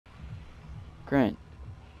Grant,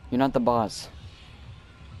 you're not the boss.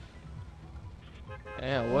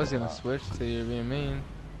 Yeah, I was gonna switch to you being mean.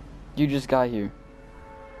 You just got here.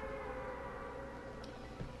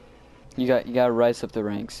 You gotta rise up the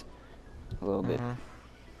ranks a little bit.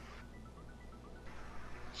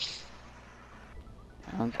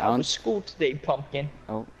 How was school today, Pumpkin?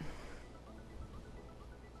 Oh.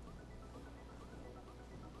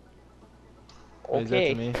 Okay. Is that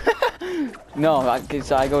to me? No,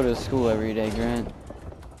 so I go to school every day, Grant.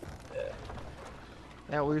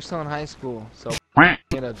 Yeah, well, you're still in high school, so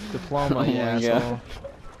get a diploma, Oh you my asshole.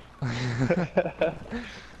 Why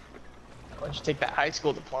don't you take that high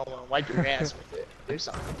school diploma and wipe your ass with it? Do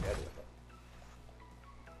something good with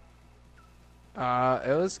it.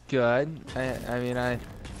 It was good. I mean,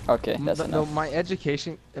 Okay, that's enough. no, my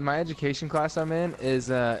education class I'm in is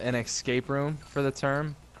an escape room for the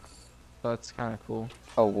term. So that's kind of cool.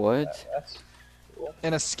 Oh, what? That's cool.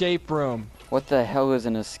 An escape room. What the hell is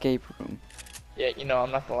an escape room? Yeah, you know,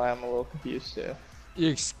 I'm not gonna lie, I'm a little confused too. You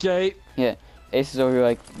escape. Yeah, Ace is over here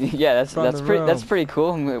like, yeah, that's pretty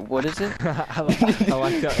cool. What is it? I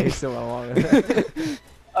like that Ace went along with it.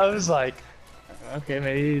 I was like, okay,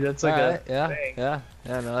 maybe that's like a thing. Yeah,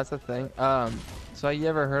 no, that's a thing. So you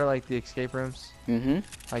ever heard of, like, the escape rooms? Mm-hmm.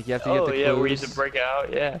 Like you have to get the clues. Yeah, where you have to break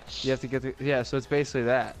out. Yeah. You have to get the so it's basically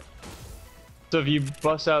that. So if you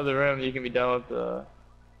bust out of the room, you can be done with the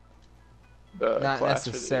Not class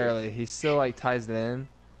necessarily. He still like ties it in,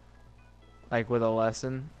 like with a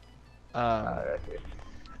lesson.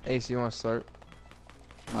 Ace, you want to slurp?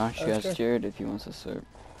 Why don't you ask Jared if he wants to serve?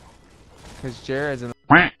 Cause Jared's in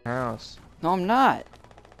the house. No, I'm not.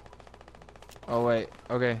 Oh wait.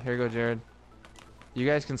 Okay, here you go, Jared. You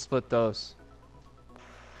guys can split those,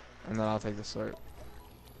 and then I'll take the slurp.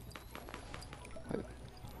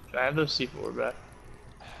 Can I have those C4 back?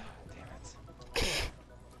 Damn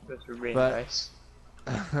Those are really But- nice.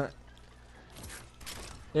 it.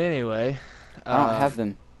 Anyway. I don't have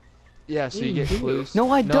them. Yeah, so you get clues.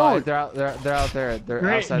 No, I don't. They're out there. They're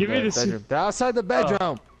Great, outside give me the the C- bedroom. They're outside the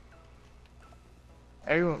bedroom.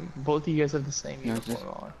 Everyone, both of you guys have the same No, uniform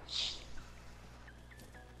on.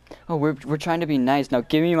 Oh, we're trying to be nice. Now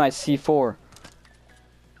give me my C4.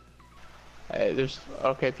 Hey, there's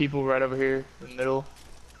people right over here in the middle.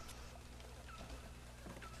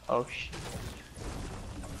 Oh shit.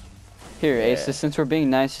 Here, Yeah. Ace, since we're being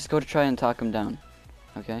nice, just go to try and talk him down.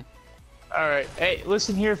 Okay? Alright, hey,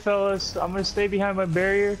 listen here, fellas. I'm gonna stay behind my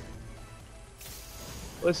barrier.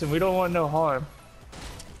 Listen, we don't want no harm.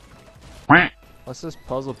 What's this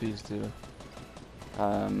puzzle piece do?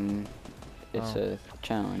 It's Oh. a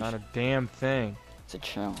challenge. Not a damn thing. It's a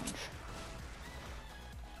challenge.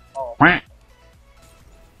 Oh.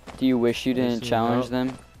 Do you wish you didn't Ace, challenge nope.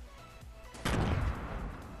 them?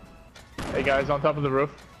 Hey guys, on top of the roof.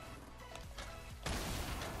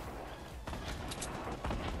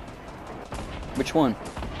 Which one?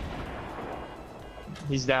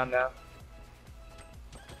 He's down now.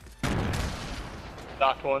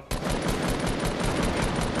 Knocked one.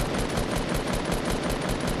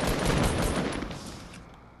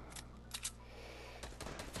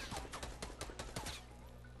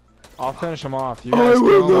 I'll finish him off. You guys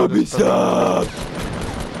will not be stopped.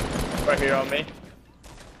 Right here on me.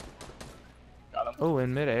 Got him. Oh,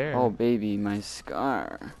 in midair. Oh, baby, my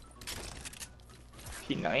scar.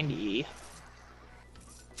 P90.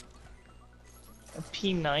 A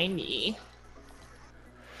P90.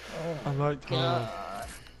 I'm like, God.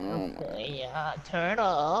 Oh, Okay, yeah,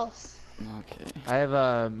 turtles. okay. I have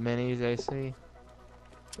minis, AC.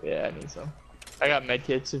 Yeah, I need some. I got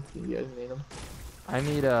medkits if you guys need them. I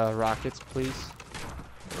need rockets, please.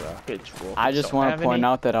 Rockets. I just want to point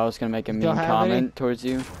out that I was going to make a mean Don't have comment towards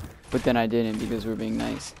you, but then I didn't because we're being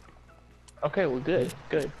nice. Okay, well, good,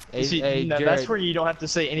 good. Hey, See, hey, that's Jared. where you don't have to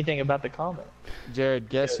say anything about the comment. Jared,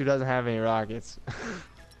 guess who doesn't have any rockets?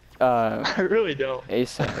 I really don't.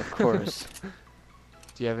 Asa, of course.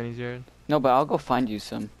 Do you have any, Jared? No, but I'll go find you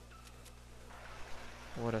some.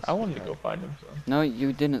 What a I wanted to sweetheart. go find him some. No,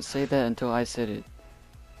 you didn't say that until I said it.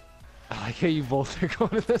 I like how you both are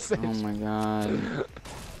going to the same. Oh my god.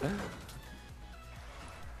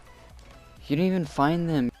 You didn't even find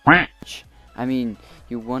them. I mean,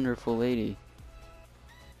 you wonderful lady.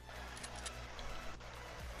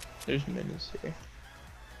 There's minis here.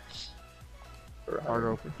 For Cargo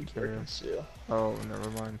 150 material. conceal. Oh, never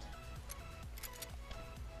mind.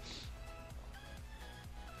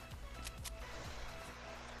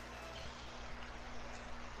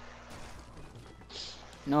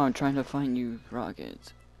 No, I'm trying to find you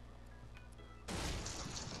rockets.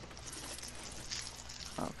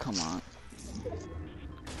 Oh, come on.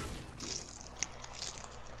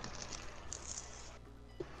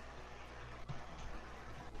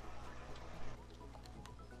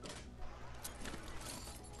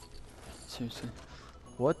 Seriously.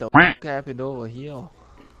 What the f happened over here?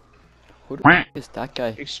 Who the f is that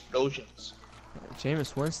guy? Explosions.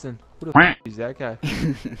 Jameis Winston. Who the f is that guy?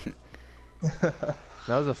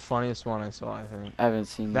 That was the funniest one I saw, I think. I haven't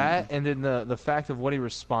seen That and then the fact of what he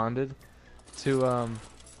responded to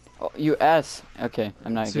Oh, you ass. Okay,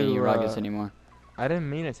 I'm not getting your to, rockets anymore. I didn't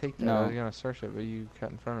mean to take that. No. I was gonna search it, but you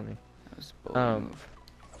cut in front of me. That was a bold move.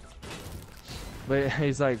 But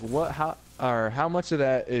he's like, what? How much of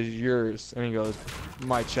that is yours? And he goes,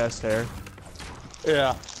 my chest hair.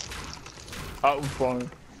 Yeah. That was funny.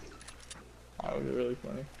 That was really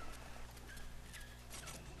funny.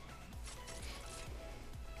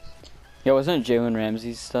 Yeah, wasn't it Jalen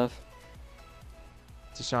Ramsey's stuff?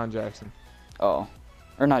 Deshaun Jackson. Oh.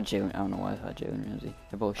 Or not Jalen. I don't know why I thought Jalen Ramsey.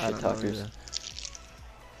 They're both I shit don't know talkers. either.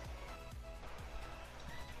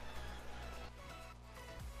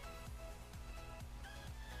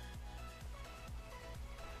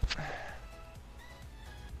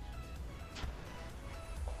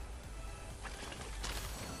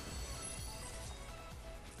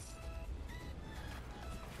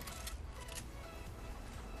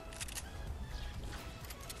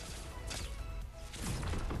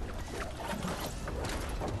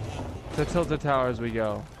 To Tilted Towers we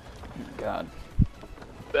go. Oh, God.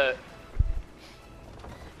 Bet.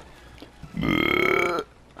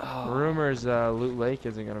 Oh. Rumors Loot Lake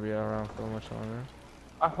isn't gonna be around for much longer.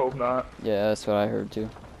 I hope not. Yeah, that's what I heard too.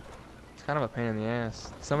 It's kind of a pain in the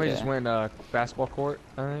ass. Somebody just Yeah. went basketball court,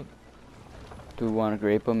 I think. Do we want to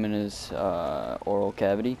grape him in his oral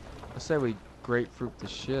cavity? I say we grapefruit the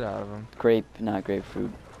shit out of him. Grape, not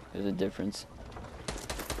grapefruit. There's a difference.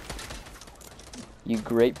 You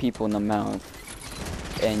grape people in the mouth,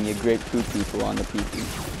 and you grapefruit people on the pee-pee.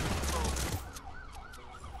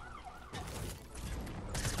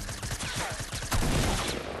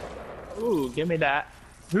 Ooh, give me that.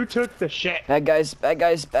 Who took the shit? Bad guys, bad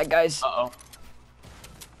guys, bad guys. Uh-oh.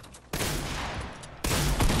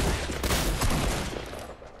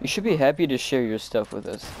 You should be happy to share your stuff with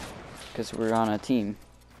us, because we're on a team,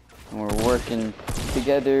 and we're working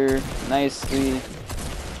together nicely.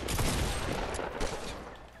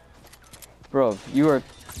 Bro, you are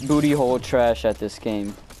booty hole trash at this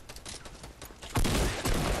game.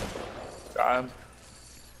 Got him.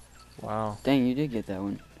 Wow. Dang, you did get that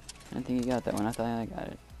one. I didn't think you got that one. I thought I got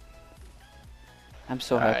it. I'm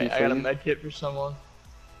so happy Alright, for I got a you. med kit for someone.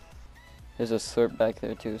 There's a slurp back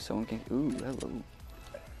there too. Someone can. Ooh, hello.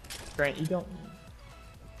 Grant, you don't.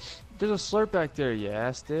 There's a slurp back there, you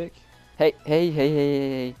ass dick. Hey, hey, hey, hey, hey,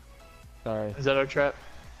 hey. Sorry. Is that our trap?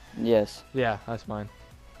 Yes. Yeah, that's mine.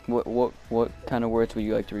 What kind of words would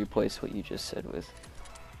you like to replace what you just said with?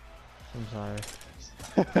 I'm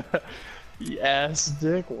sorry. Yes,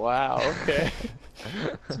 dick. Wow. Okay.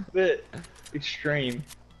 It's a bit extreme.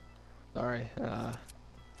 Sorry.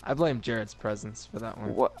 I blame Jared's presence for that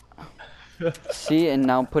one. What? See, and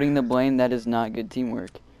now putting the blame, that is not good teamwork.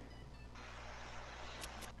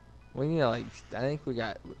 We need to I think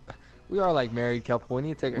we are like married couple. We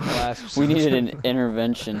need to take a class. Or We something. needed an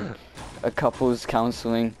intervention, a couples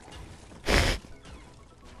counseling.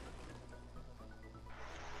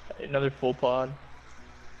 Another full pod.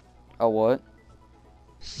 A what?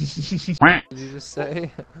 What did you just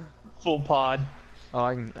say? Full pod. Oh,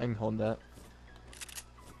 I can hold that.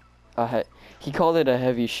 He called it a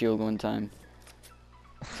heavy shield one time.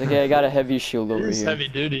 It's like, yeah, I got a heavy shield over It's here. heavy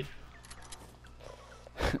duty.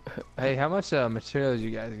 Hey, how much materials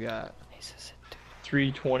you guys got?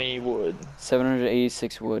 320 wood.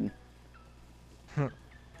 786 wood. I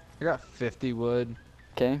got 50 wood.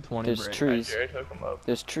 Okay, 20 there's brick. trees. Jared, hook 'em up.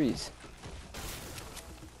 There's trees.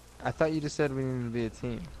 I thought you just said we needed to be a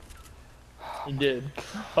team. You did.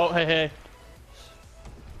 Oh, hey, hey.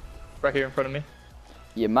 Right here in front of me.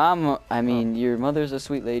 Your mom, I mean, your mother's a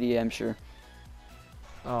sweet lady, I'm sure.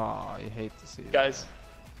 Oh, you hate to see it. Guys.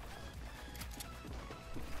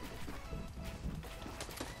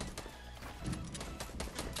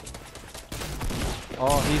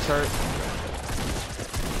 Oh, he's hurt.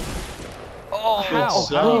 Oh, How?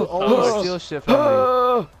 So How do you close. always steal shit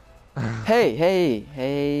from me? Hey, hey,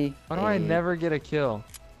 hey. Why do I hey. never get a kill?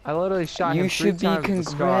 I literally shot him You 3 should be times with the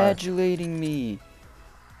scar. congratulating me.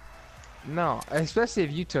 No, especially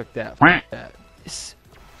if you took that. F that. It's-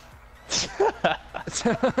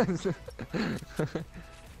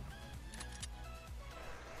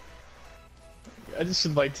 I just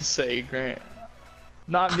would like to say, Grant,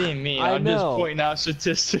 not being mean, I I'm just know. pointing out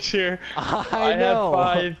statistics here. I have know.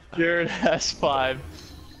 5, Jared has 5.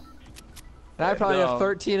 And I probably No. have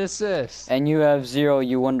 13 assists. And you have 0,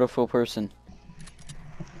 you wonderful person.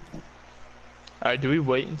 Alright, do we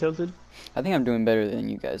wait until Tilted? I think I'm doing better than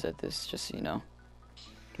you guys at this, just so you know.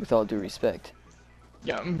 With all due respect.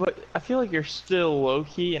 Yeah, but I feel like you're still low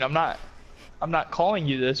key, and I'm not calling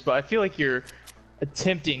you this, but I feel like you're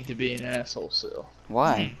attempting to be an asshole still.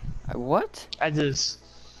 Why? What? I just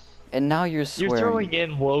And now you're you're throwing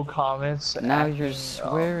swearing. in low comments, Now acting, you're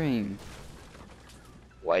swearing.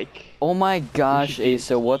 like Oh my gosh, should be-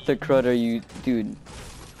 Asa, what the crud are you... Dude,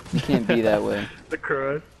 you can't be that way. the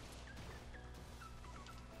crud.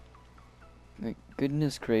 Like,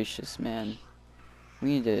 goodness gracious, man. We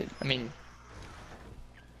need to... I mean,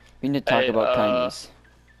 We need to talk Hey, about kindness.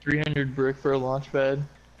 300 brick for a launch pad,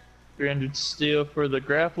 300 steel for the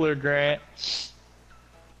grappler grant.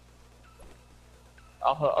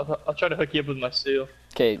 I'll try to hook you up with my steel.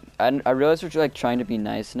 Okay, I realize you're like trying to be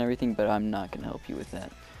nice and everything, but I'm not gonna help you with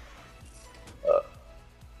that.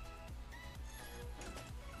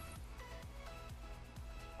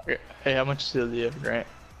 Okay. Hey, how much steel do you have, Grant?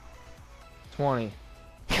 20.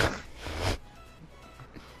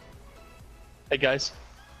 Hey guys,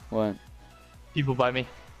 What? people buy me.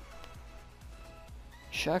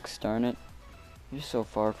 Shucks, darn it. You're so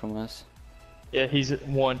far from us. Yeah, he's at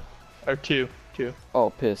 1 or 2. Oh,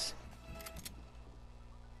 piss.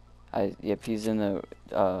 Yep, he's in the,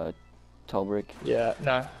 tall brick. Yeah,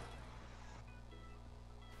 nah.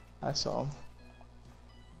 I saw him.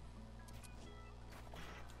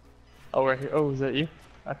 Oh, right here. Oh, is that you?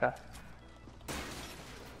 Okay.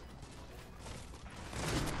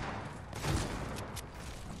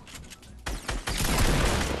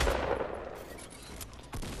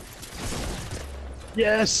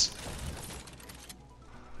 Yes!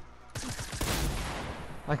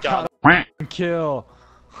 I Got got a kill.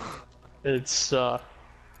 It's,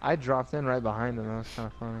 I dropped in right behind him. That was kind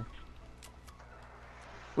of funny.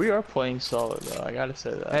 we are playing solid though, I gotta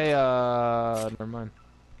say that. Hey, never mind.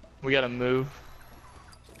 We gotta move.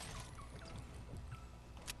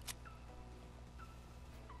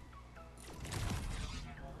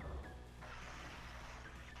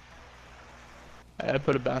 I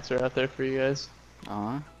put a bouncer out there for you guys.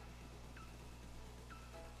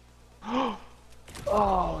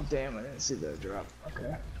 Oh, damn, I didn't see that drop.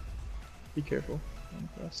 Okay. Be careful.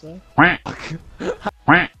 Press that.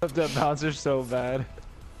 That bouncer so bad.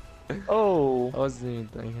 Oh! I wasn't even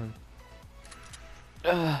thinking.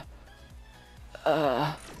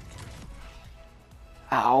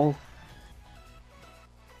 Ow.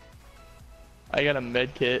 I got a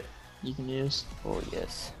med kit you can use. Oh,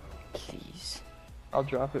 yes. Please. I'll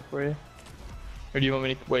drop it for you. Or do you want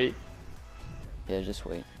me to wait? Yeah, just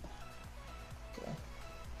wait. Okay.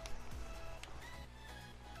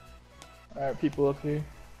 Alright, people up here.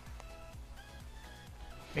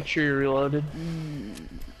 Make sure you're reloaded.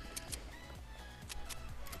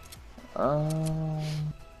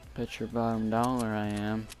 Bet your bottom dollar I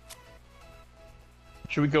am.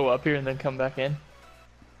 Should we go up here and then come back in?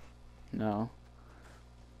 No.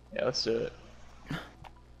 Yeah, let's do it.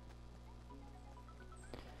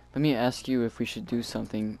 Let me ask you if we should do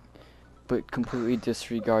something, but completely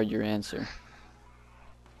disregard your answer.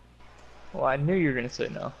 Well, I knew you were gonna say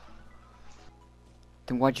no.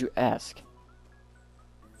 Then why'd you ask?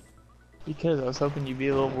 Because I was hoping you'd be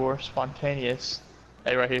a little more spontaneous.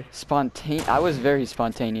 Hey, right here. I was very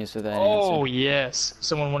spontaneous with that Oh, answer. yes.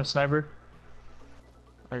 Someone want a sniper?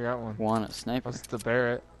 I got one. Want a sniper? That's the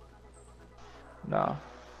Barrett. No.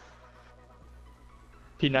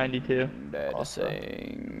 P92.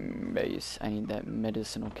 Medicine base. I need that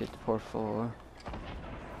medicinal kit for 4.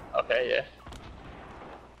 Okay, yeah.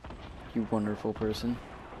 You wonderful person.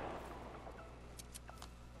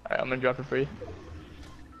 Alright, I'm gonna drop it for you.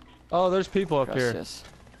 Oh, there's people up here. Gracias.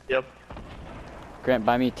 Yep. Grant,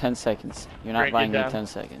 buy me 10 seconds. You're not Grant, get buying me down. 10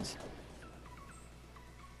 seconds.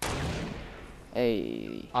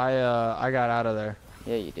 Hey. I got out of there.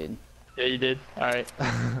 Yeah, you did. Yeah, you did. Alright.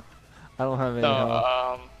 I don't have any No,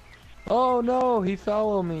 health. Oh no, he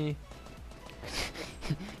followed me.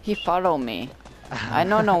 He followed me. I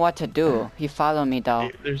don't know what to do. He followed me though.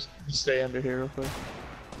 hey, there's, stay under here real quick.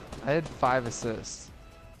 I had 5 assists.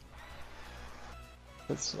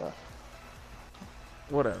 That's,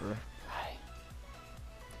 Whatever.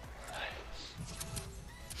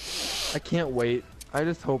 I can't wait. I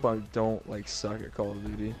just hope I don't like suck at Call of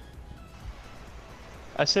Duty.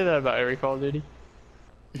 I say that about every Call of Duty.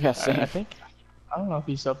 Yeah, same. I think, I don't know if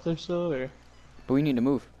he's up there still or. But we need to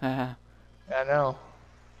move. Haha. I know.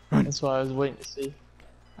 That's why I was waiting to see.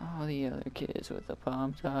 All the other kids with the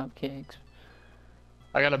palm top kicks.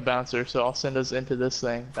 I got a bouncer, so I'll send us into this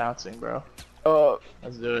thing bouncing, bro.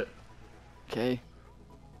 Let's do it. Okay.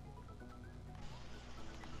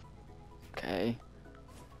 Okay.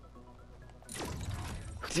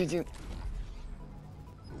 Dude.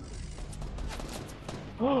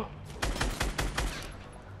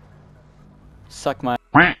 Suck my.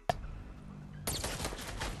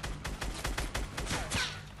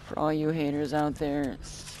 For all you haters out there,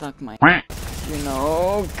 suck my. You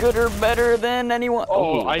know, good or better than anyone.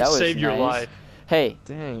 Oh, Hey, I that was saved your nice. life. Hey,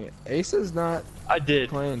 Dang, Ace is not I did.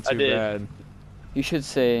 playing I too did. bad. you should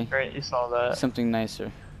say Grant, you saw that. something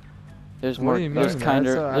nicer. There's What more. do you There's mean, man?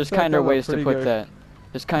 kinder. I There's feel like kinder that was a ways to pretty put good- that.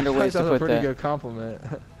 There's kinder ways to That's a put pretty that. good compliment.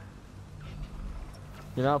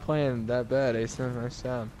 You're not playing that bad, Ace. Nice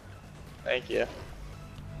job. Thank you.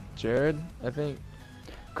 Jared, I think.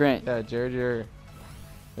 Grant, Yeah, Jared, you're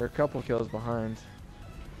a couple kills behind.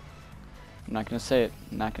 I'm not gonna say it.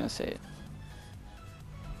 I'm not gonna say it.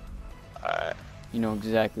 Alright. You know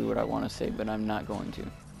exactly what I want to say, but I'm not going to,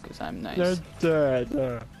 because I'm nice.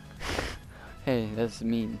 Hey, that's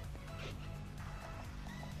mean.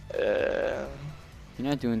 You're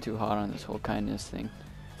not doing too hot on this whole kindness thing.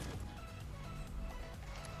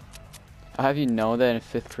 I'll have you know that in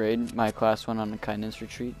 5th grade, my class went on a kindness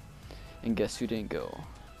retreat, and guess who didn't go?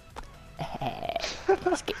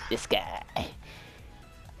 Let's get this guy.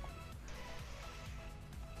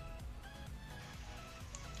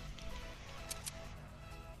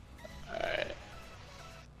 Alright.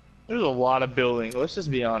 There's a lot of building. Let's just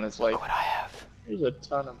be honest. Like, Look what I have. there's a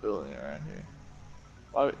ton of building around here.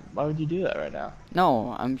 Why would you do that right now?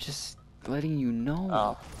 No, I'm just letting you know.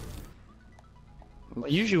 Oh.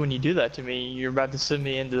 Well, usually when you do that to me, you're about to send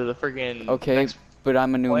me into the friggin' Okay, next... but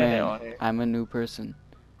I'm a new planet man. on here. I'm a new person.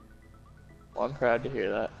 Well, I'm proud to hear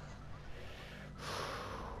that.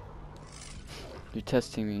 You're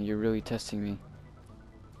testing me. You're really testing me.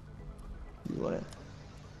 You wouldn't.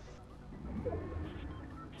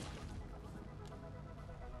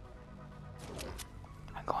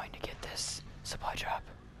 I'm going to get this supply drop.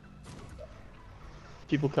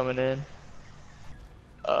 People coming in.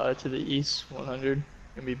 To the east, 100.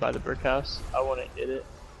 Gonna be by the brick house. I want to hit it.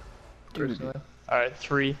 Dude. Personally. Alright,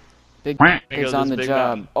 3. Big go is to on this the big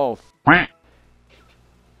job. mountain. Oh.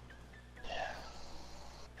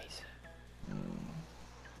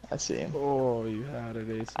 I see him. Oh, you had it,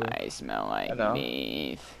 Ace. I smell like I know.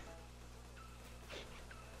 beef.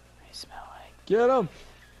 I smell like. Get him!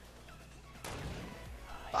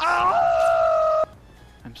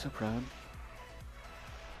 I'm so proud.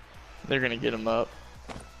 They're gonna get him up.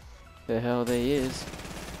 The hell they is.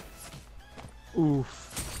 Oof.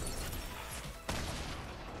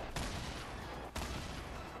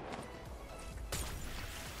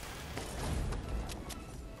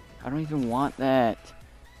 I don't even want that.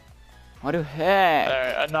 What the heck?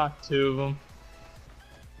 Alright, I knocked 2 of them.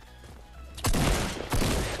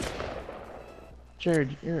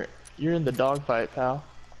 Jared, you're in the dogfight, pal.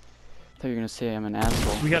 I thought you were gonna say I'm an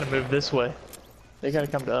asshole. We gotta move this way. They gotta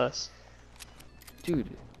come to us. Dude.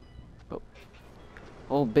 But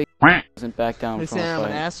old big doesn't back down They from a say I'm an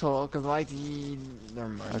fight. asshole because I like to eat. Never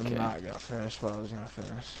mind. Okay. I'm not gonna finish what I was gonna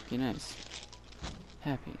finish. Be nice.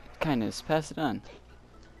 Happy. Kindness. Pass it on.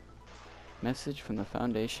 Message from the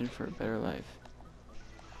Foundation for a Better Life.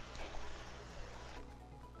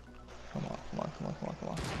 Come on, come on, come on, come on, come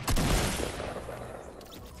on.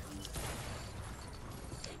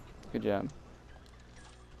 Good job.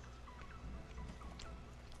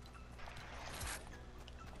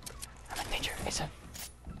 I'm in danger, Asa.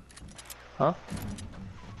 Huh?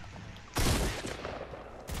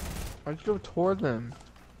 Why'd you go toward them?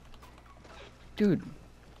 Dude,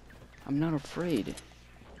 I'm not afraid.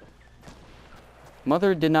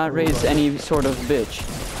 Mother did not raise any sort of bitch.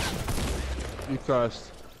 You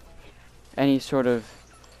cussed. Any sort of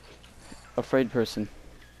afraid person.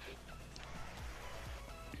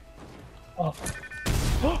 Oh.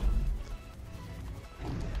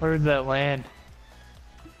 Where did that land?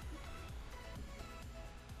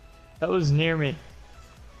 That was near me.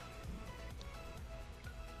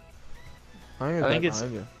 I think it's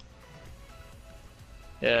behind you.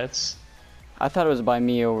 Yeah, it's... I thought it was by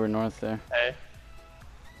me over north there. Hey.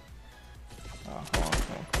 Oh, come on,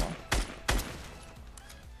 come on, come on.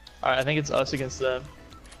 Alright, I think it's us against them.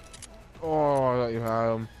 Oh, I thought you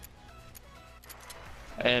had him.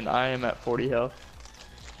 And I am at 40 health.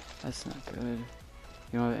 That's not good.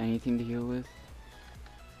 You don't have anything to heal with?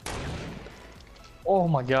 Oh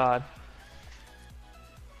my god.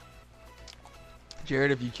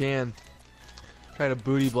 Jared, if you can, try to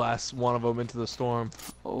booty blast one of them into the storm.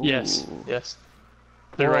 Oh. Yes, yes.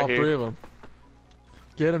 They're Or right all here. 3 of them.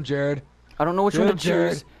 Get him, Jared. I don't know which Get one him, to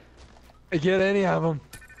Jared. choose. Get any of them.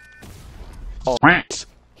 Oh.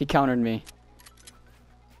 He countered me.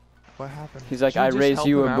 What happened? He's like, Did you I just raised help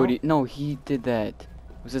you him a out? booty. No, he did that.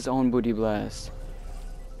 It was his own booty blast.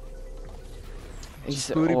 He's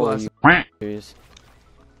booty oh, blast. you serious?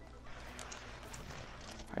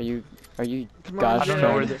 Are you Come on, gosh I don't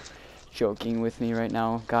know where Jared. the. joking with me right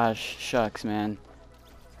now? Gosh, shucks, man.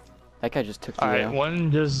 That guy just took the Alright, L.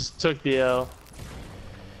 one just took the L.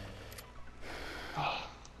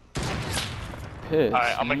 Piss,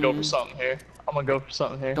 Alright, I'm gonna go for man. something here. I'm gonna go for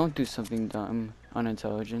something here. Don't do something dumb,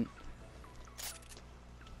 unintelligent.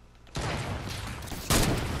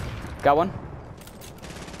 Got one?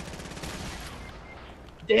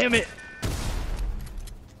 Damn it!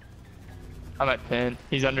 I'm at 10.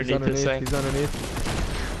 He's underneath this thing. He's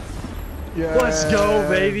underneath. Yeah. Let's go,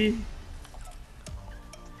 baby!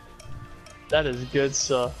 That is good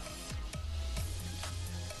stuff.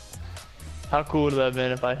 How cool would that have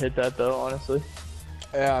been if I hit that though, honestly?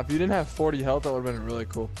 Yeah, if you didn't have 40 health, that would have been really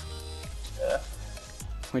cool. Yeah.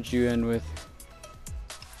 What'd you end with?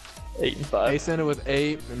 8 and 5. Ace ended with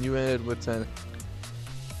 8, and you ended with 10.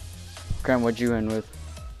 Graham, what'd you end with?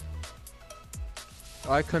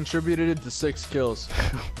 I contributed to 6 kills.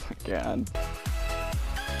 Oh my god.